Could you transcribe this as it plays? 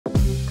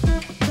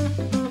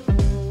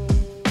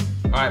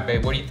right,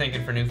 babe, what are you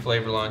thinking for new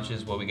flavor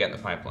launches? What we got in the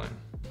pipeline?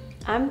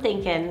 I'm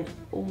thinking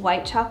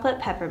white chocolate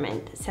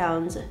peppermint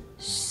sounds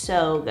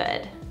so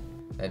good.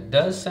 That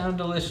does sound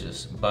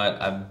delicious, but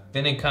I've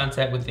been in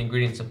contact with the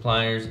ingredient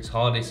suppliers. It's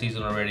holiday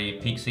season already,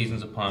 peak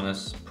season's upon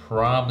us.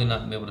 Probably not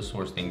gonna be able to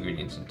source the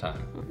ingredients in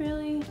time.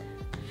 Really?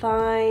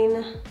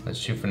 Fine. Let's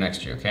shoot for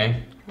next year,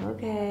 okay?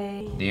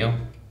 Okay. Deal?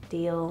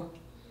 Deal.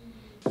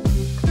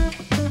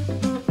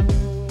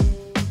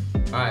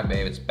 All right,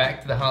 babe, it's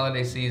back to the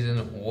holiday season.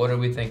 What are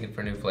we thinking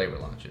for new flavor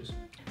launches?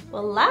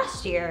 Well,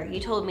 last year you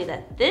told me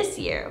that this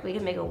year we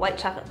can make a white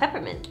chocolate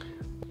peppermint.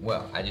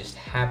 Well, I just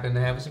happen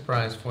to have a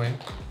surprise for you.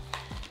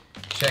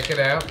 Check it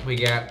out, we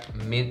got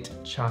mint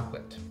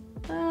chocolate.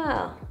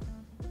 Oh.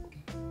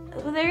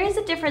 Well, there is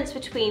a difference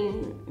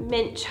between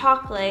mint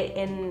chocolate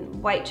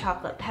and white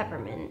chocolate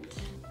peppermint.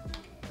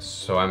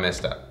 So I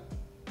messed up.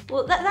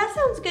 Well, that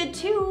sounds good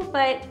too,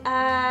 but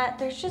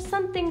there's just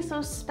something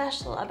so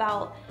special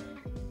about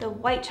the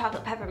white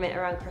chocolate peppermint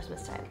around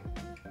Christmas time.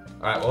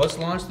 All right, well, let's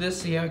launch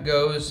this, see how it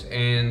goes,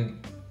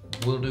 and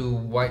we'll do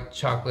white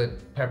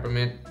chocolate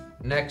peppermint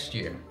next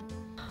year.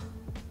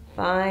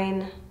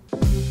 Fine.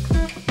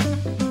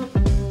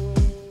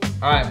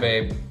 All right,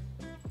 babe,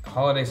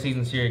 holiday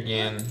season's here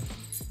again.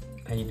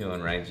 How you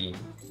doing, Reggie?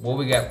 What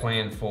we got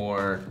planned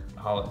for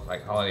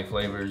holiday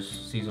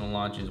flavors, seasonal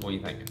launches? What are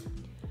you thinking?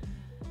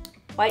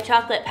 White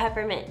chocolate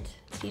peppermint.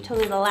 So you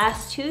told me the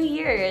last 2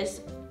 years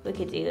we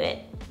could do it,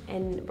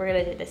 and we're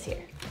gonna do it this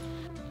year.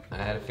 I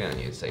had a feeling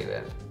you'd say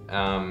that.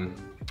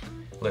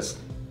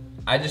 Listen,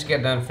 I just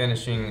got done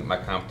finishing my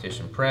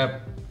competition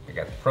prep. I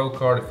got the pro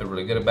card, I feel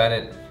really good about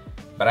it,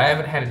 but I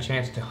haven't had a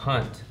chance to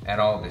hunt at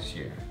all this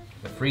year.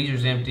 The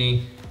freezer's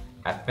empty.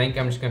 I think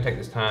I'm just gonna take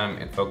this time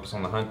and focus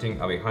on the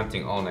hunting. I'll be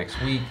hunting all next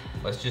week.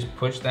 Let's just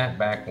push that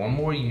back one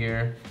more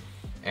year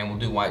and we'll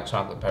do white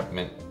chocolate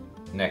peppermint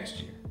next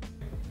year.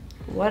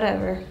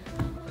 Whatever.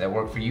 That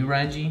work for you,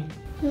 Reggie?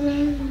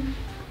 You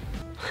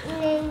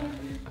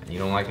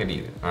don't like it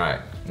either. All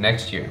right,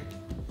 next year.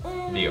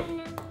 Deal.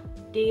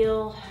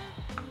 Deal.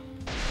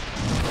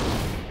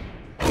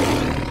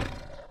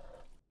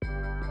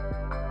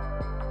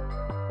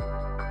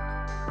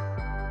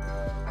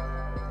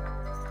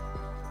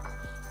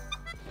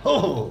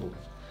 Oh!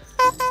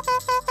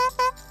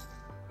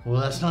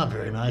 Well, that's not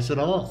very nice at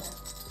all.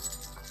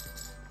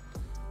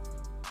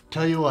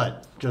 Tell you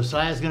what,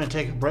 Josiah's gonna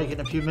take a break in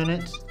a few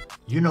minutes.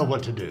 You know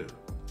what to do.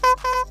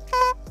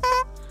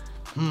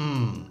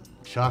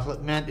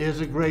 Chocolate mint is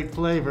a great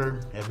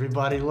flavor.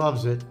 Everybody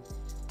loves it.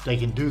 They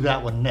can do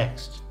that one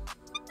next.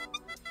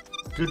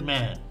 Good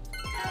man.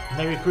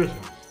 Merry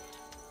Christmas.